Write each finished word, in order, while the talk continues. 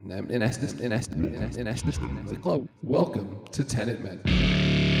Welcome to Tenet Men.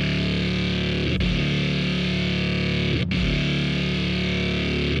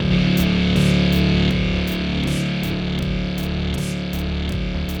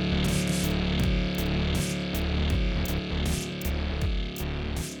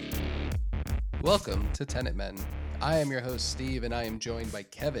 Welcome to Tenet Men. I am your host, Steve, and I am joined by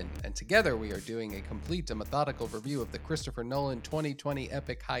Kevin, and together we are doing a complete and methodical review of the Christopher Nolan 2020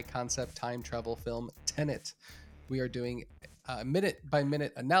 epic high-concept time travel film, Tenet. We are doing a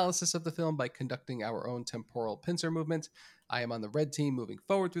minute-by-minute analysis of the film by conducting our own temporal pincer movement. I am on the red team moving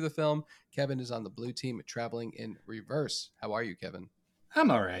forward through the film. Kevin is on the blue team traveling in reverse. How are you, Kevin?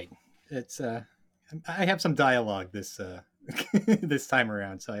 I'm all right. It's I have some dialogue this this time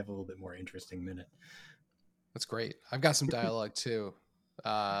around, so I have a little bit more interesting minute. That's great. I've got some dialogue too.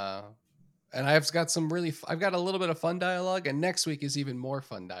 And I've got a little bit of fun dialogue, and next week is even more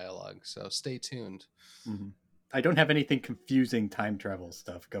fun dialogue. So stay tuned. Mm-hmm. I don't have anything confusing time travel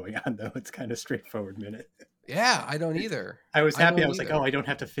stuff going on, though. It's kind of straightforward minute. Yeah, I don't either. I was happy. I was like, oh, I don't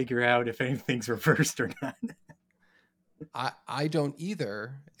have to figure out if anything's reversed or not. I don't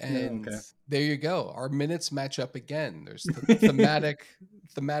either. And okay. There you go. Our minutes match up again. There's thematic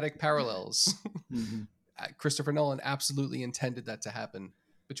parallels. Mm-hmm. Christopher Nolan absolutely intended that to happen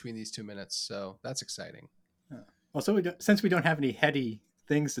between these 2 minutes. So that's exciting. Well, so since we don't have any heady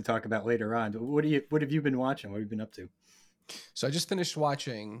things to talk about later on, what have you been watching? What have you been up to? So I just finished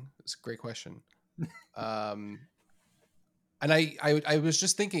watching. It's a great question. And I was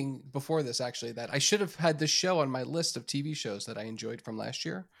just thinking before this, actually, that I should have had this show on my list of TV shows that I enjoyed from last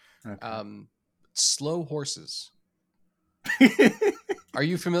year. Okay. Slow Horses. Are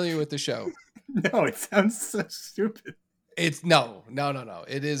you familiar with the show? No, it sounds so stupid. It's no.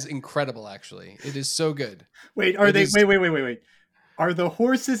 It is incredible, actually. It is so good. Wait, wait. Are the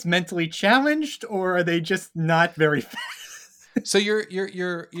horses mentally challenged, or are they just not very fast? So you're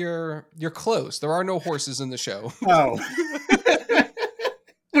close. There are no horses in the show. Oh.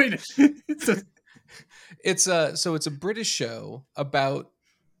 Wait. It's a British show about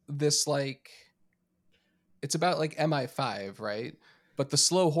this, like, it's about like MI5, right? But the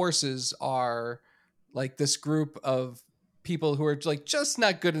slow horses are like this group of people who are like just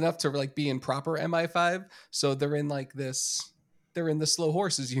not good enough to like be in proper MI5. So they're in the slow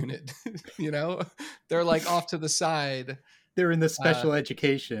horses unit, you know, they're like off to the side. They're in the special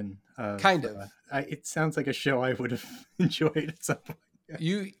education. Kind of. It sounds like a show I would have enjoyed at some point.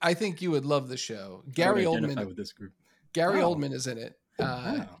 Yeah. I think you would love the show. Gary Oldman with this group. Oldman is in it.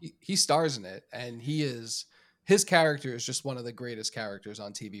 He stars in it, and his character is just one of the greatest characters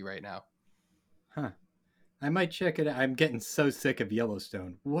on TV right now. Huh. I might check it out. I'm getting so sick of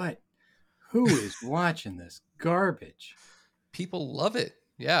Yellowstone. What? Who is watching this garbage? People love it.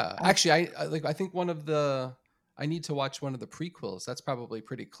 Yeah. Actually, I think I need to watch one of the prequels. That's probably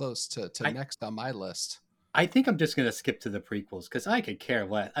pretty close to next on my list. I think I'm just going to skip to the prequels because I could care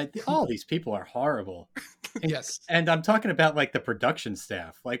less. All these people are horrible. Yes. And I'm talking about like the production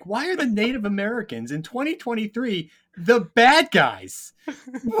staff. Like, why are the Native Americans in 2023 the bad guys?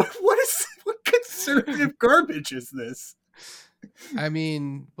 What conservative garbage is this? I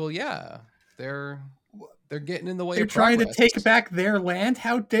mean, well, yeah, they're getting in the way. They're trying to take back their land.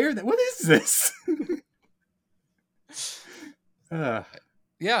 How dare they? What is this? Yeah.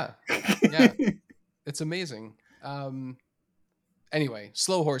 It's amazing. Anyway,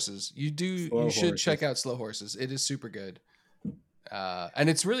 Slow Horses. You should check out Slow Horses. It is super good. And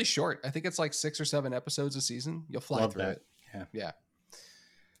it's really short. I think it's like 6 or 7 episodes a season. You'll fly through it. Yeah.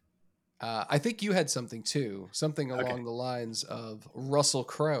 I think you had something too. Something along the lines of Russell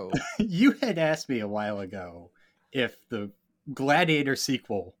Crowe. You had asked me a while ago if the Gladiator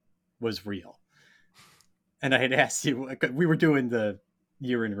sequel was real. And I had asked you, we were doing the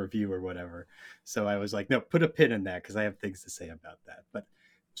year in review or whatever. So I was like, no, put a pin in that because I have things to say about that. But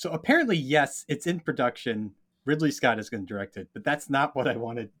so apparently, yes, it's in production. Ridley Scott is going to direct it, but that's not what I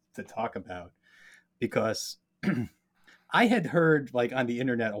wanted to talk about because I had heard like on the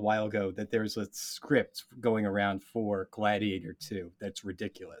internet a while ago that there's a script going around for Gladiator 2 that's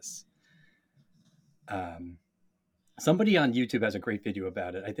ridiculous. Somebody on YouTube has a great video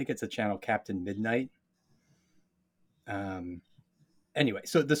about it. I think it's a channel, Captain Midnight. Anyway,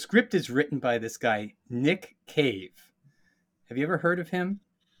 so the script is written by this guy, Nick Cave. Have you ever heard of him?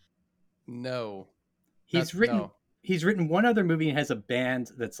 No. He's written one other movie and has a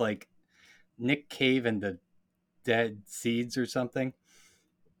band that's like Nick Cave and the Dead Seeds or something.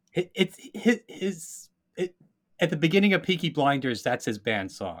 It's at the beginning of Peaky Blinders, that's his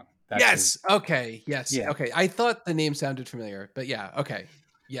band song. Okay. Yes. Yeah. Okay. I thought the name sounded familiar, but yeah. Okay.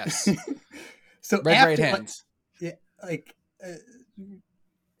 Yes. So Red right after hand. yeah, like uh,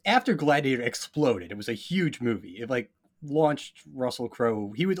 after Gladiator exploded, it was a huge movie. It like launched Russell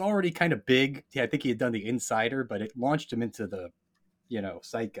Crowe. He was already kind of big. Yeah, I think he had done The Insider, but it launched him into the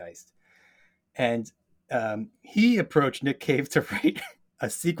zeitgeist. And he approached Nick Cave to write a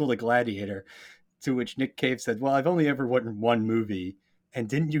sequel to Gladiator, to which Nick Cave said, "Well, I've only ever written one movie, and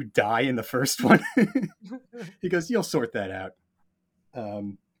didn't you die in the first one?" He goes, "You'll sort that out."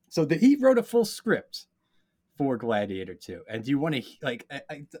 He wrote a full script for Gladiator 2. And do you want to like?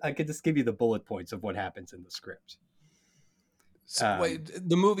 I could just give you the bullet points of what happens in the script. So, wait,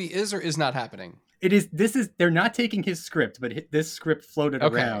 the movie is or is not happening? It is. This is. They're not taking his script, but this script floated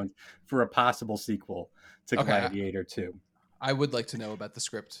Okay. around for a possible sequel to Okay. Gladiator 2. I would like to know about the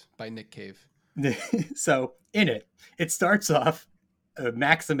script by Nick Cave. So in it, it starts off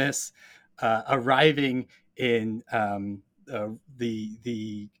Maximus arriving in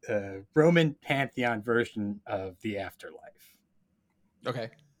the Roman pantheon version of the afterlife, Okay.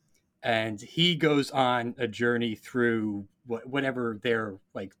 and he goes on a journey through whatever they're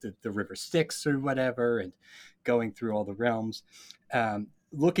like the river Styx or whatever, and going through all the realms,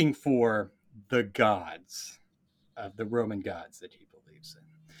 looking for the gods, the Roman gods that he believes in,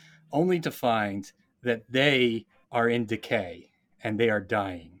 only to find that they are in decay and they are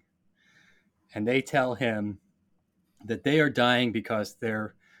dying. And they tell him that they are dying because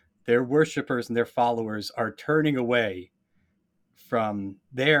their worshippers and their followers are turning away from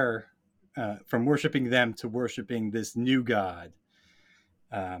from worshiping them to worshiping this new God,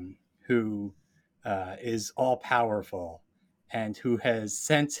 who is all powerful and who has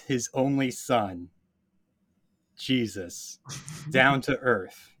sent his only son, Jesus, down to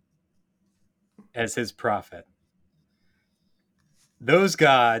earth as his prophet. Those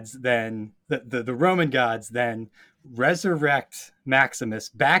gods then, the Roman gods then resurrect Maximus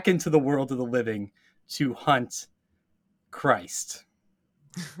back into the world of the living to hunt Christ.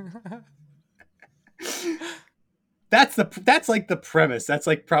 That's like the premise. That's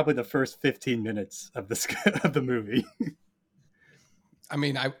like probably the first 15 minutes of the movie. I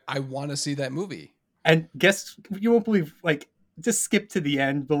mean, I want to see that movie. And guess, you won't believe, like, just skip to the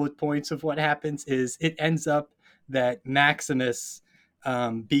end. Bullet points of what happens is it ends up that Maximus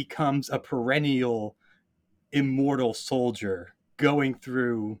becomes a perennial immortal soldier going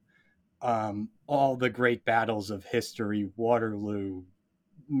through all the great battles of history: Waterloo,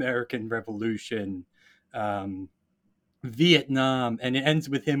 American Revolution, Vietnam, and it ends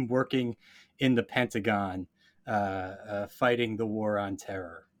with him working in the Pentagon, fighting the war on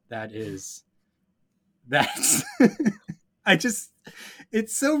terror. That's I just,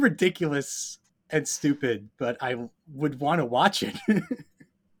 it's so ridiculous and stupid, but I would want to watch it.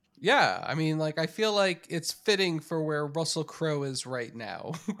 Yeah, I mean, like I feel like it's fitting for where Russell Crowe is right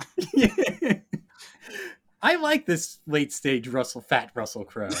now. I like this late stage fat Russell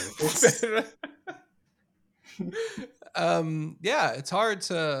Crowe. Yeah, it's hard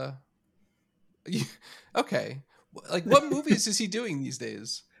to. Okay, like what movies is he doing these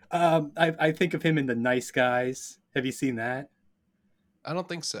days? I think of him in The Nice Guys. Have you seen that? I don't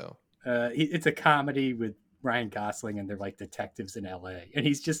think so. It's a comedy with Ryan Gosling, and they're like detectives in LA, and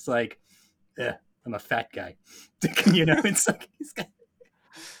he's just like, I'm a fat guy. It's like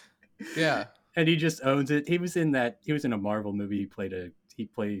Yeah, and he just owns it. He was in a Marvel movie. He played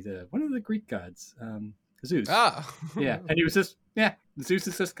one of the Greek gods, Zeus. ah, Yeah, and he was just, Zeus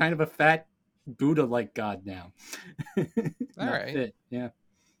is just kind of a fat Buddha like god now. all Not right. fit. Yeah.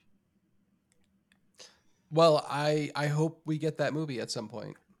 Well, I hope we get that movie at some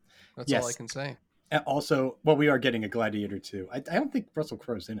point. That's all I Yes. can say. Also, well, we are getting a Gladiator 2. I don't think Russell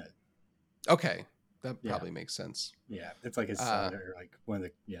Crowe's in it. Okay, that Yeah. probably makes sense. Yeah, it's like his son, or like one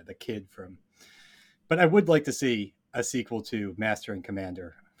of the kid from. But I would like to see a sequel to Master and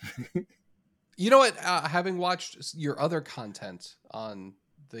Commander. You know what? Having watched your other content on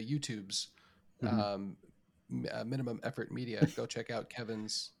the YouTubes, Mhm. Minimum Effort Media, go check out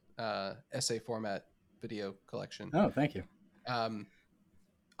Kevin's essay format video collection. Oh, thank you.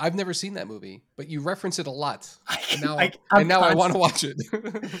 I've never seen that movie, but you reference it a lot, and now I'm I want to watch it.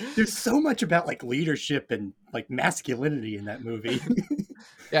 There's so much about like leadership and like masculinity in that movie.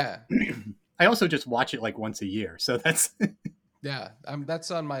 Yeah, I also just watch it like once a year, so that's yeah.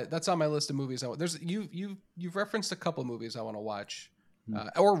 That's on my list of movies. You've referenced a couple movies I want to watch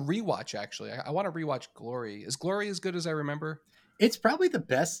or rewatch. Actually, I want to rewatch Glory. Is Glory as good as I remember? it's probably the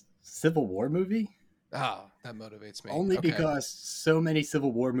best Civil War movie. Oh, that motivates me. Only Okay. because so many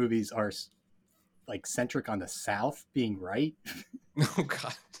Civil War movies are like centric on the South being right. Oh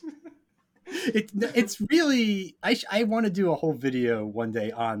God. It's really I want to do a whole video one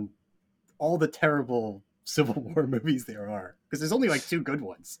day on all the terrible Civil War movies there are, because there's only like two good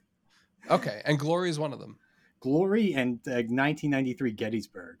ones. Okay, and Glory is one of them. Glory and 1993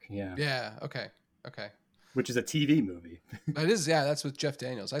 Gettysburg, yeah, Yeah. Okay. Okay. which is a TV movie. It is. Yeah, that's with Jeff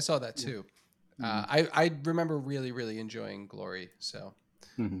Daniels. I saw that Yeah. too. Mhm. I remember really really enjoying Glory, so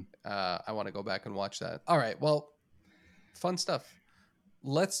Mhm. I want to go back and watch that. All right. Well, fun stuff.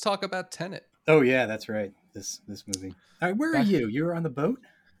 Let's talk about Tenet. Oh yeah, that's right. This movie. All right, where are Back, you? You were on the boat?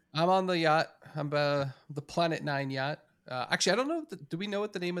 I'm on the yacht. I'm the Planet Nine yacht. Actually, I don't know. Do we know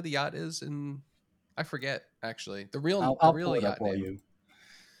what the name of the yacht is? And I forget actually the I'll real pull it up yacht while name. you.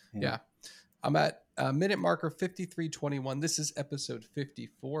 Yeah. Yeah, I'm at minute marker 53:21. This is episode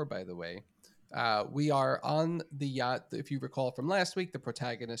 54, by the way. We are on the yacht. If you recall from last week, the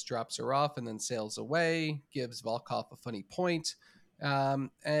protagonist drops her off and then sails away, gives Volkov a funny point,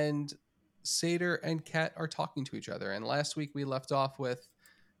 and Sater and Kat are talking to each other. And last week we left off with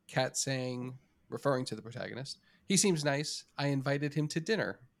Kat saying, referring to the protagonist, "He seems nice. I invited him to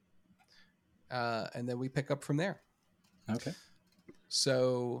dinner." And then we pick up from there. Okay.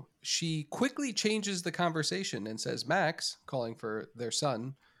 So she quickly changes the conversation and says, "Max," calling for their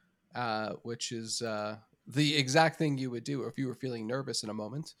son, which is the exact thing you would do if you were feeling nervous in a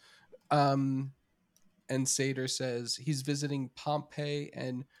moment. And Sater says he's visiting Pompeii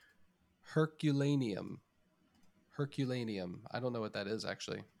and Herculaneum. Herculaneum. I don't know what that is,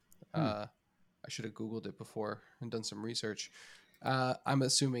 actually. I should have Googled it before and done some research. I'm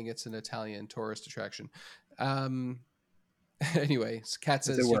assuming it's an Italian tourist attraction. Anyway, Kat Is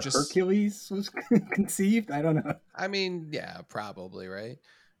it says, "You where just," Hercules was conceived? I don't know. I mean, yeah, probably, right?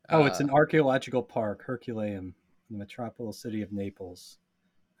 Oh, it's Uh, an archaeological park, Herculaneum, the metropolis city of Naples,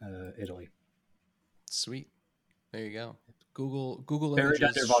 Italy. Sweet. There you go. Google Buried under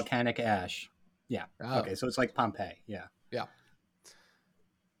Images. volcanic ash. Yeah. Oh, Okay, so it's like Pompeii. Yeah. yeah.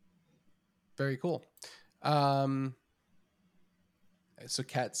 Very cool. Um, so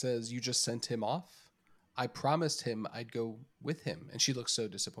Kat says, "You just sent him off? I promised him I'd go with him." And she looks so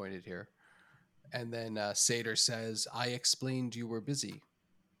disappointed here. And then Sater says, "I explained you were busy."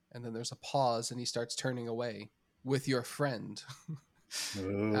 And then there's a pause and he starts turning away with your friend.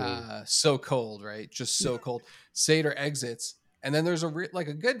 Oh. So cold, right? Just so cold. Sater exits. And then there's like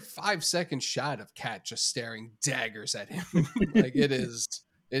a good 5-second shot of Kat just staring daggers at him. Like it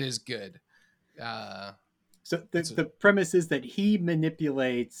is good. Uh, So it's a, the premise is that he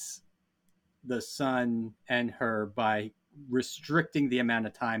manipulates the son and her by restricting the amount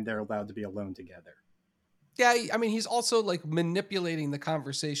of time they're allowed to be alone together. yeah. I mean, he's also like manipulating the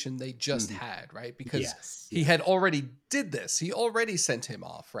conversation they just Mhm. had, right? Because Yes. he Yeah. had already did this. He already sent him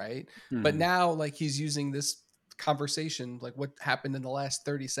off, right? But Mhm. now, like, he's using this conversation, like what happened in the last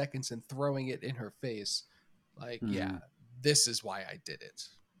 30 seconds, and throwing it in her face. Like, yeah, Mhm. this is why I did it,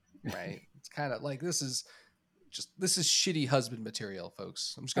 right? It's kind of like this is shitty husband material,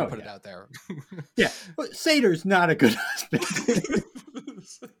 folks. I'm just gonna Oh put it yeah. out there. Yeah. But Sater's not a good husband.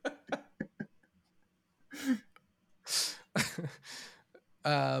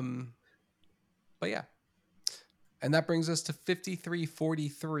 um, but yeah, and that brings us to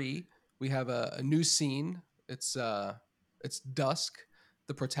 53:43. We have a new scene. It's dusk.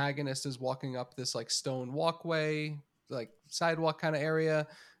 The protagonist is walking up this like stone walkway, like sidewalk kind of area.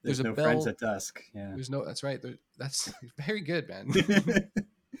 There's There's a no friends bell. at dusk. Yeah. There's no. That's right. That's very good, man.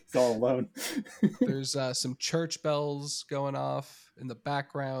 He's all alone. There's some church bells going off in the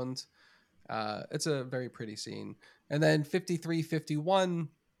background. It's a very pretty scene. And then 53:51,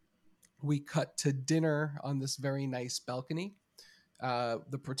 we cut to dinner on this very nice balcony.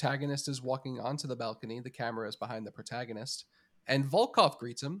 The protagonist is walking onto the balcony. The camera is behind the protagonist, and Volkov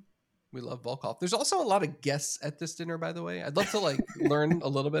greets him. We love Volkov. There's also a lot of guests at this dinner, by the way. I'd love to like learn a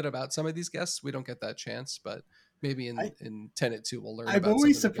little bit about some of these guests. We don't get that chance, but maybe I, in Tenet 2 we'll learn I'm about some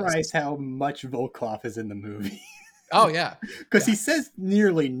always of the surprised guests. how much Volkov is in the movie. Oh yeah, Because yeah, he says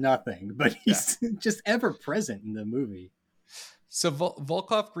nearly nothing, but yeah. he's just ever present in the movie. So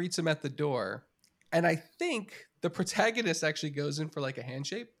Volkov greets him at the door, and I think the protagonist actually goes in for like a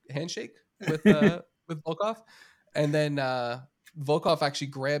handshake with Volkov, and then Volkov actually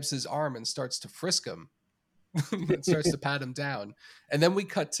grabs his arm and starts to frisk him and starts to pat him down, and then we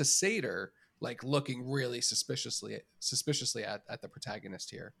cut to Sater like looking really suspiciously at the protagonist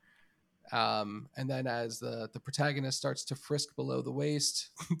here. And then as the protagonist starts to frisk below the waist,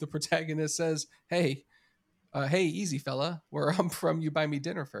 the protagonist says, hey, easy fella, where I'm from, you buy me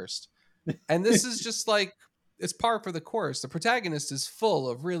dinner first." And this is just like, it's par for the course. The protagonist is full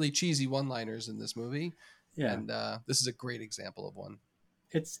of really cheesy one-liners in this movie, Yeah. and this is a great example of one.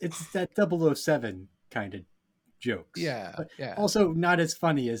 it's that 007 kind of jokes, Yeah, but yeah. also not as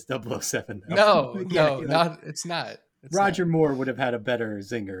funny as 007 though. No, Yeah, no, like not. It's not. It's not. Roger Moore would have had a better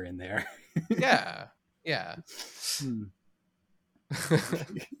zinger in there. Yeah, yeah. Hmm.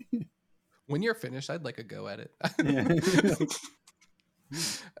 When you're finished, I'd like a go at Yeah. it.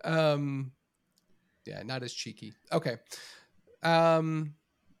 um, yeah, not as cheeky. Okay. Um,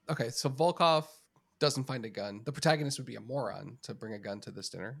 okay. So Volkov doesn't find a gun. The protagonist would be a moron to bring a gun to this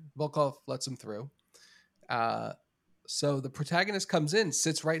dinner. Volkov lets him through. Uh, so the protagonist comes in,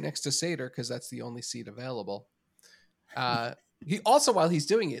 sits right next to Sater because that's the only seat available. Uh, he also, while he's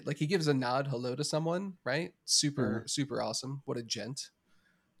doing it, like he gives a nod hello to someone, right? Uh-huh. Super, super awesome. What a gent.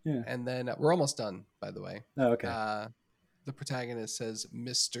 Yeah. And then we're almost done, by the way. Oh, okay. The protagonist says,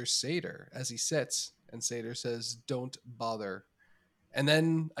 Mr. Sater, as he sits, and Sater says, don't bother. And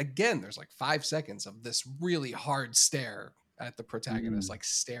then again, there's like 5 seconds of this really hard stare at the protagonist, Mm. like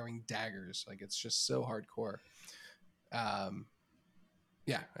staring daggers. Like it's just so hardcore. Um,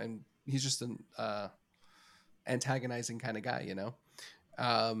 yeah, and he's just an antagonizing kind of guy, you know?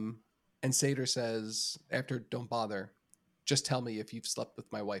 Um, and Sater says, after don't bother, just tell me if you've slept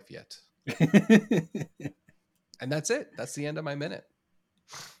with my wife yet. And that's it. That's the end of my minute.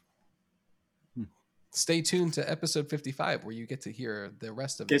 Stay tuned to episode 55 where you get to hear the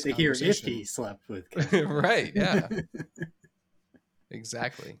rest of Get this to hear if conversation. he slept with Right, yeah.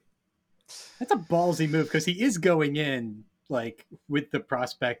 Exactly. That's a ballsy move because he is going in like with the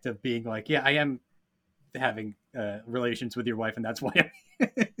prospect of being like, yeah, I am having relations with your wife, and that's why.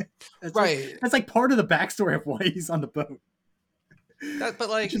 Right. That's like part of the backstory of why he's on the boat. But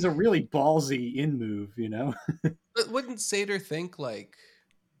like, which is a really ballsy in move, you know. but wouldn't Sater think like,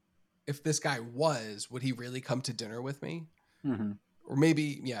 if this guy would he really come to dinner with me? Mm-hmm. Or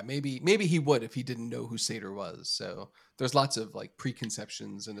maybe he would if he didn't know who Sater was. So there's lots of like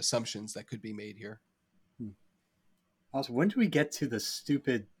preconceptions and assumptions that could be made here. Also, when do we get to the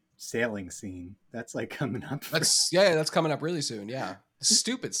stupid sailing scene? That's like coming up. That's coming up really soon. Yeah, the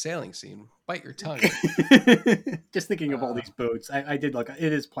stupid sailing scene. Bite your tongue. Just thinking of all these boats, I did look.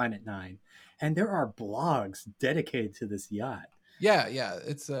 It is Planet Nine, and there are blogs dedicated to this yacht. Yeah,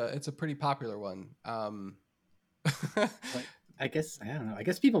 it's a pretty popular one. Like, I guess I don't know. I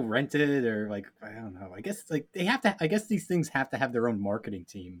guess people rent it, or like I don't know. I guess like they have to. I guess these things have to have their own marketing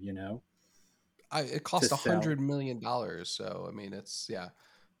team, you know. It cost $100 million, so I mean, it's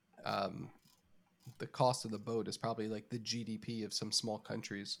the cost of the boat is probably like the GDP of some small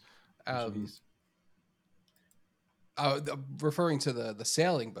countries. Jeez. Referring to the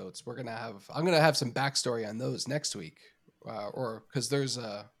sailing boats, I'm gonna have some backstory on those next week, or because there's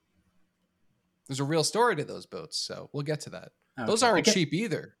a real story to those boats, so we'll get to that. Okay. Those aren't cheap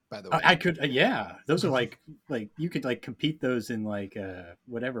either, by the way. I could, yeah, those are like you could like compete those in like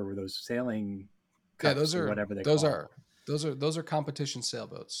whatever were those sailing cups, those are whatever they those are competition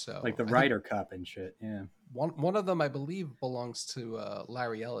sailboats. So like the Ryder Cup and shit. Yeah, one of them I believe belongs to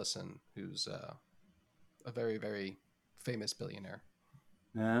Larry Ellison, who's a very, very famous billionaire.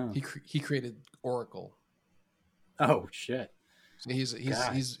 Oh. He created Oracle. Oh shit! So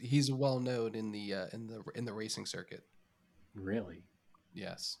he's well known in the racing circuit. Really?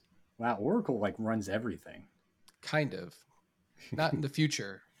 Yes. Wow, Oracle like runs everything. Kind of. Not in the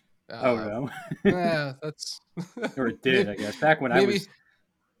future. Oh no. Yeah, that's. Or it did, I guess. Back when I was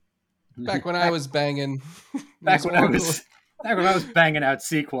banging. Back when I was banging out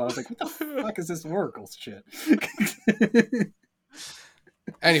sequel, I was like, "What the fuck is this Oracle shit?"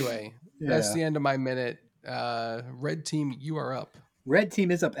 Anyway, that's the end of my minute. Red team, you are up. Red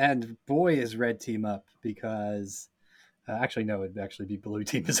team is up, and boy is red team up because actually no, it'd actually be blue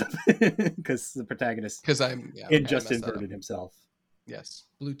team is up because the protagonist just inverted himself. Yes,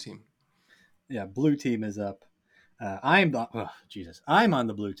 blue team. Yeah, blue team is up. I'm on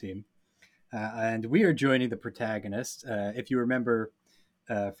the blue team, and we are joining the protagonist. If you remember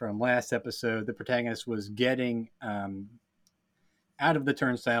from last episode, the protagonist was getting out of the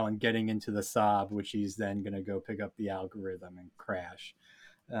turnstile and getting into the Saab, which he's then going to go pick up the algorithm and crash.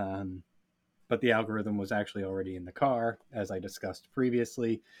 But the algorithm was actually already in the car, as I discussed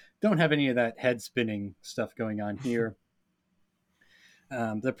previously. Don't have any of that head spinning stuff going on here.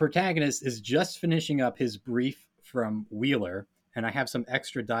 The protagonist is just finishing up his brief from Wheeler, and I have some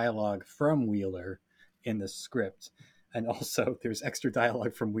extra dialogue from Wheeler in the script. And also there's extra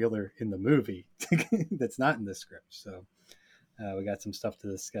dialogue from Wheeler in the movie that's not in the script. So we got some stuff to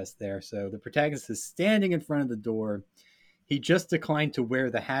discuss there. So the protagonist is standing in front of the door. He just declined to wear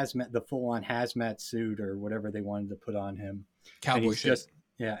the full-on hazmat suit or whatever they wanted to put on him. Cowboy shit.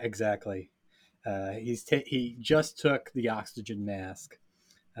 Yeah, exactly. He just took the oxygen mask.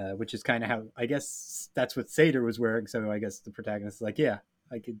 which is kind of how, I guess that's what Sator was wearing. So I guess the protagonist is like, yeah,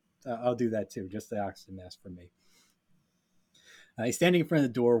 I could, I'll do that too. Just the oxygen mask for me. He's standing in front of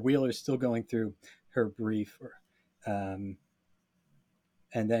the door. Wheeler's still going through her brief. Um,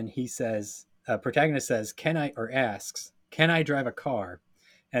 and then he says, protagonist says, asks, can I drive a car?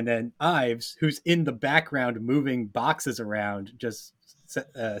 And then Ives, who's in the background moving boxes around, just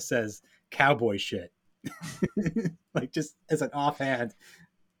says cowboy shit. Like, just as an offhand,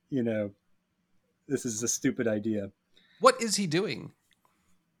 you know, this is a stupid idea. What is he doing?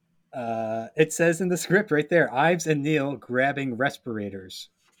 It says in the script right there, Ives and Neil grabbing respirators.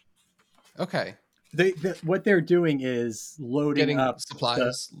 Okay. What they're doing is loading Getting up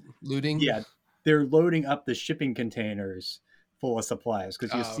supplies, looting. yeah, they're loading up the shipping containers full of supplies,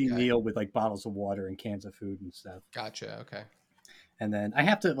 because you Oh, see okay. Neil with like bottles of water and cans of food and stuff. Gotcha. Okay. And then I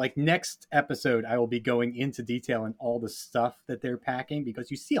have to, like, next episode, I will be going into detail on all the stuff that they're packing,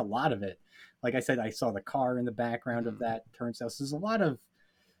 because you see a lot of it. Like I said, I saw the car in the background of that turnstile. So there's a lot of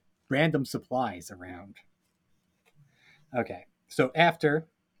random supplies around. Okay. So after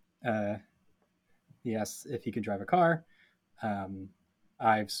he asks if he can drive a car,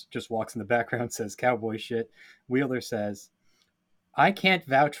 Ives just walks in the background, says cowboy shit. Wheeler says, I can't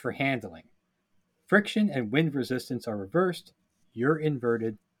vouch for handling. Friction and wind resistance are reversed. You're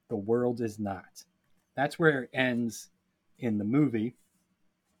inverted. The world is not. That's where it ends in the movie.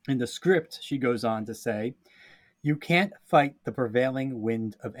 In the script, she goes on to say, you can't fight the prevailing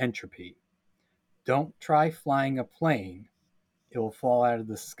wind of entropy. Don't try flying a plane. It will fall out of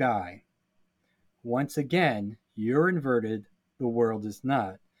the sky. Once again, you're inverted. The world is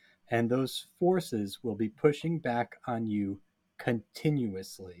not. And those forces will be pushing back on you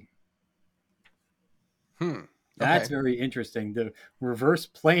continuously. Okay. That's very interesting. The reverse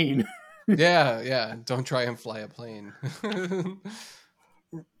plane. Yeah. Don't try and fly a plane.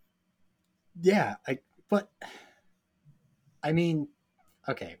 Yeah, but I mean,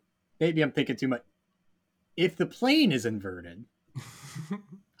 okay, maybe I'm thinking too much. If the plane is inverted,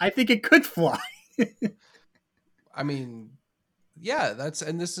 I think it could fly. I mean, yeah,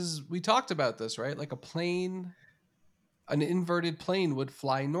 we talked about this, right? Like an inverted plane would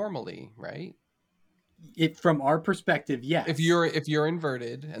fly normally, right? From our perspective, If yes. you're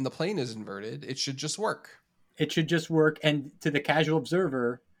inverted and the plane is inverted, it should just work. It should just work, and to the casual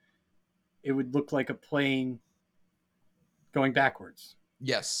observer, it would look like a plane going backwards.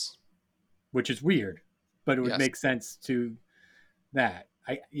 Yes. Which is weird, but it would Yes. make sense to that.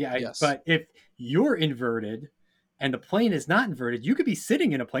 Yes. But if you're inverted and the plane is not inverted, you could be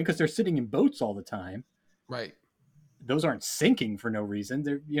sitting in a plane, because they're sitting in boats all the time. Right. Those aren't sinking for no reason.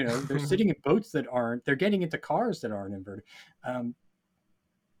 They're sitting in boats that aren't. They're getting into cars that aren't inverted.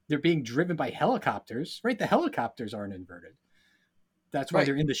 They're being driven by helicopters, right? The helicopters aren't inverted. That's why Right.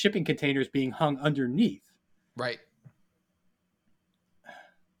 they're in the shipping containers being hung underneath. Right.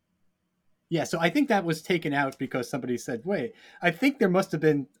 Yeah, so I think that was taken out because somebody said, wait, I think there must have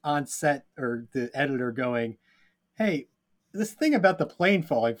been on set, or the editor going, hey, this thing about the plane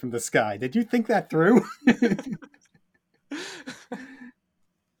falling from the sky, did you think that through?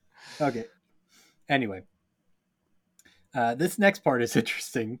 Okay. Anyway, this next part is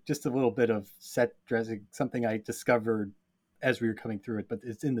interesting. Just a little bit of set dressing, something I discovered as we were coming through it, but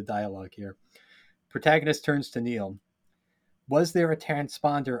it's in the dialogue here. Protagonist turns to Neil. Was there a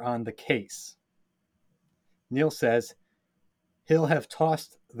transponder on the case? Neil says, he'll have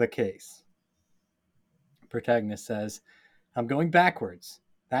tossed the case. Protagonist says, I'm going backwards.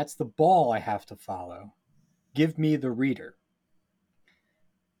 That's the ball I have to follow. Give me the reader.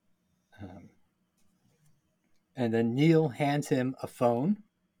 And then Neil hands him a phone.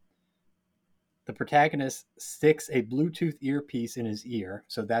 The protagonist sticks a Bluetooth earpiece in his ear.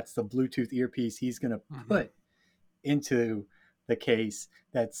 So that's the Bluetooth earpiece he's going to put into the case.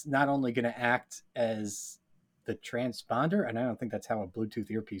 That's not only going to act as the transponder, and I don't think that's how a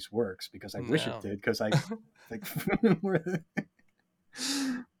Bluetooth earpiece works, because I wish it did, because I like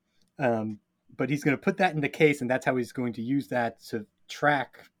but he's going to put that in the case, and that's how he's going to use that to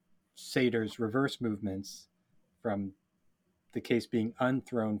track Sator's reverse movements from the case being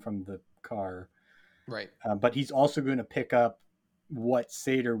unthrown from the car. Right. But he's also going to pick up what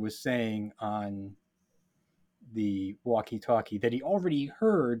Sator was saying on the walkie-talkie that he already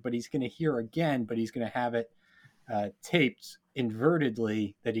heard, but he's going to hear again, but he's going to have it taped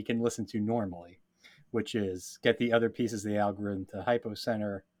invertedly that he can listen to normally, which is get the other pieces of the algorithm to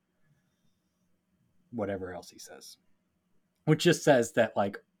hypocenter, whatever else he says, which just says that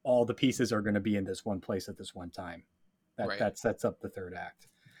like all the pieces are going to be in this one place at this one time. That sets up the third act.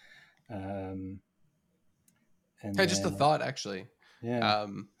 And just a thought, actually. Yeah.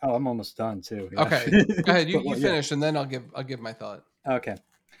 Um, Oh, I'm almost done too. Yeah. okay, go ahead. You But, well, yeah. finish, and then I'll give my thought. Okay.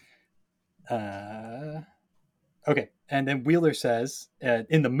 Uh, okay. And then Wheeler says,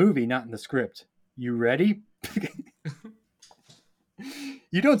 in the movie, not in the script, "You ready?"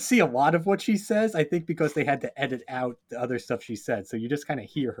 You don't see a lot of what she says, I think, because they had to edit out the other stuff she said. So you just kind of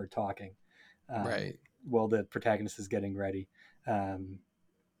hear her talking Right. while the protagonist is getting ready. Um,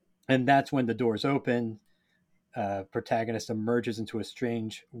 and that's when the doors open. Protagonist emerges into a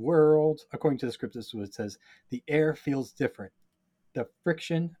strange world. According to the script, this is what it says: the air feels different. The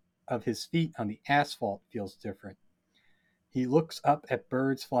friction of his feet on the asphalt feels different. He looks up at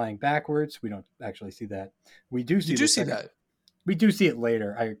birds flying backwards. We don't actually see that. We do see You do the see second. that? We do see it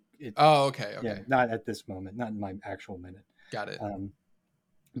later. Oh, okay, Yeah, okay, not at this moment, not in my actual minute. got it. Um,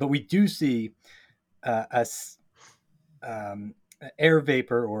 but we do see a air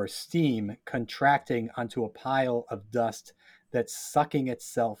vapor or steam contracting onto a pile of dust that's sucking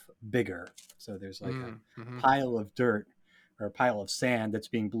itself bigger. So there's like a Mm-hmm. pile of dirt or a pile of sand that's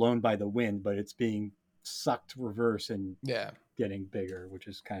being blown by the wind, but it's being sucked reverse and Yeah. getting bigger, which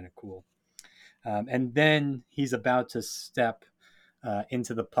is kind of cool. And then he's about to step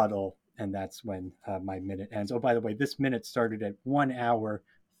into the puddle, and that's when my minute ends. Oh, by the way, this minute started at 1 hour,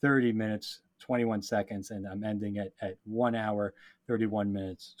 30 minutes, 21 seconds, and I'm ending it at 1 hour, 31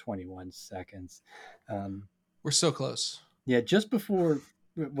 minutes, 21 seconds. Um, We're so close. yeah, just before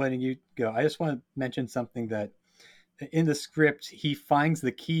letting you go, I just want to mention something that in the script, he finds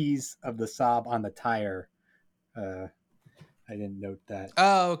the keys of the Saab on the tire. Uh, I didn't note that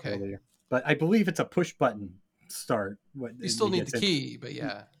Oh, okay. earlier, but I believe it's a push button start when You still he need the gets in. key, but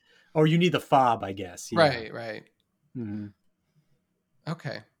yeah. Or you need the fob, I guess. Yeah. Right, right. Mm-hmm.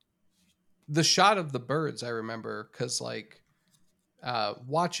 Okay. The shot of the birds, I remember, because like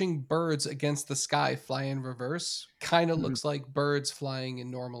watching birds against the sky fly in reverse kind of Mm-hmm. looks like birds flying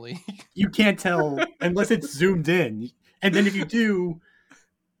in normally. You can't tell unless it's zoomed in. And then if you do,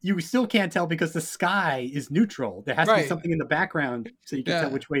 you still can't tell because the sky is neutral. There has to be Right. something in the background so you can tell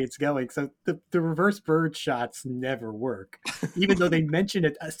Yeah. which way it's going. So the reverse bird shots never work, even though they mention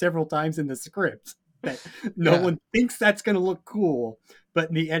it several times in the script that no Yeah. one thinks that's going to look cool. But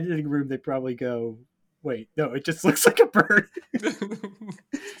in the editing room, they probably go, wait, no, it just looks like a bird.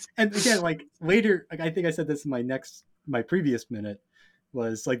 And again, like later, like I think I said this in my previous minute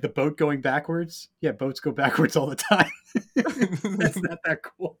was like the boat going backwards. Yeah, boats go backwards all the time. That's not that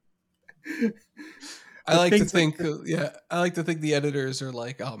cool. I But like to things like think, yeah, I like to think the editors are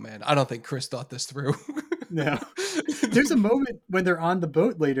like, oh man, I don't think Chris thought this through. no, there's a moment when they're on the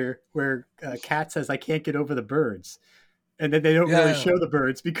boat later where Kat says, "I can't get over the birds," and then they don't really Yeah. show the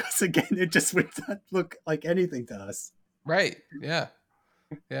birds because again, it just would not look like anything to us. Right. Yeah.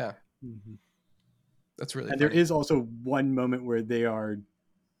 Yeah. Mm-hmm. That's really And there funny. is also one moment where they are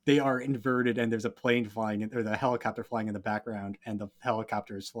inverted and there's a plane flying or the helicopter flying in the background and the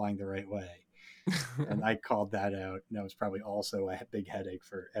helicopter is flying the right way, and I called that out, and that was probably also a big headache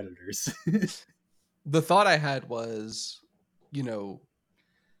for editors. The thought I had was, you know,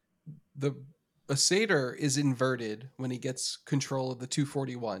 the a satyr is inverted when he gets control of the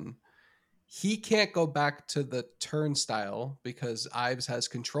 241. He can't go back to the turnstile because Ives has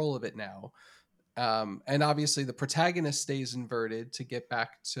control of it now. And obviously the protagonist stays inverted to get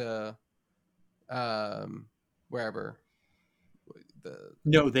back to um, wherever the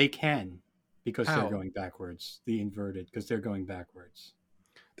No, they can because they're how going backwards, the inverted, because they're going backwards.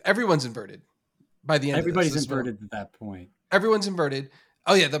 everyone's inverted by the end of this. Everybody's This is what inverted at that point. everyone's inverted.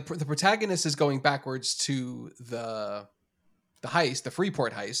 Oh yeah, the protagonist is going backwards to the heist, the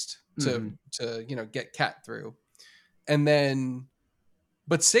Freeport heist, Mm-hmm. to get Cat through, and then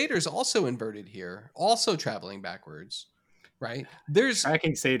but Satyr's also inverted here, also traveling backwards, right? There's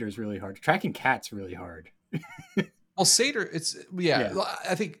Tracking Satyr is really hard. Tracking Cat's really hard. well, Satyr, it's yeah. Yeah.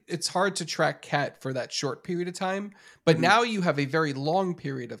 I think it's hard to track Cat for that short period of time, but Mm-hmm. now you have a very long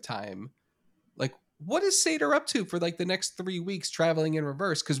period of time. Like, what is Satyr up to for like the next 3 weeks traveling in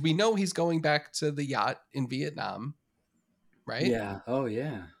reverse? Because we know he's going back to the yacht in Vietnam, right? Yeah. Oh,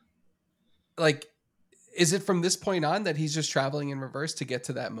 yeah. Like, is it from this point on that he's just traveling in reverse to get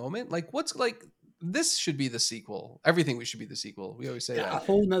to that moment? Like, what's like this should be the sequel. Everything we should be the sequel. We always say Yeah, a that.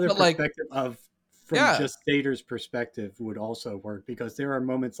 whole nother But like, perspective of from yeah, just Satyr's perspective would also work because there are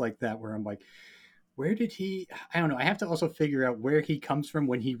moments like that where I'm like, where did he? I don't know. I have to also figure out where he comes from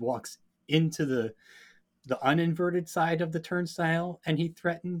when he walks into the uninverted side of the turnstile and he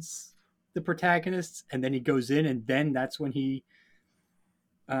threatens the protagonists, and then he goes in, and then that's when he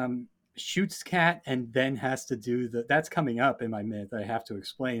shoots Cat, and then has to do that's coming up in my minute that I have to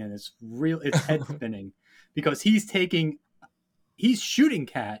explain, and it's head spinning because he's shooting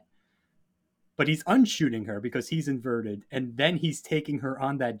Kat, but he's unshooting her because he's inverted, and then he's taking her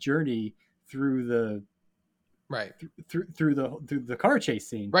on that journey through the right through the car chase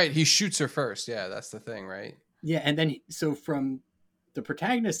scene. right. He shoots her first. Yeah, that's the thing, right? Yeah, and then so from the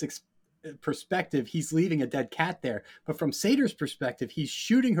protagonist's perspective, he's leaving a dead cat there, but from Sator's perspective, he's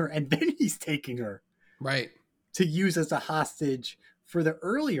shooting her and then he's taking her Right. to use as a hostage for the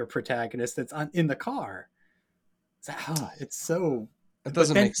earlier protagonist that's in the car. It's so. It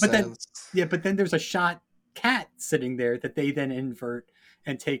doesn't make sense. But then there's a shot cat sitting there that they then invert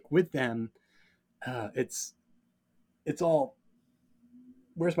and take with them. It's all.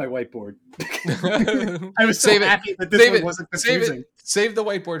 Where's my whiteboard? I was so happy that this one wasn't confusing. Save the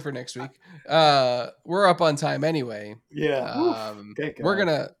whiteboard for next week. We're up on time anyway. Yeah. We're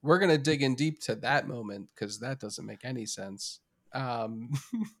gonna dig in deep to that moment because that doesn't make any sense.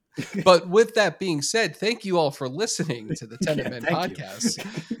 But with that being said, thank you all for listening to the Tenet Men podcast.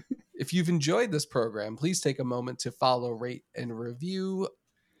 If you've enjoyed this program, please take a moment to follow, rate, and review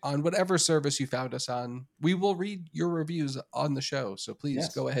on whatever service you found us on. We will read your reviews on the show, so please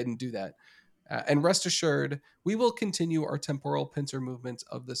go ahead and do that. And rest assured, we will continue our temporal pincer movements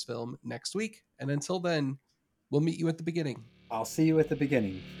of this film next week. And until then, we'll meet you at the beginning. I'll see you at the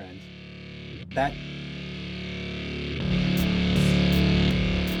beginning, friend. That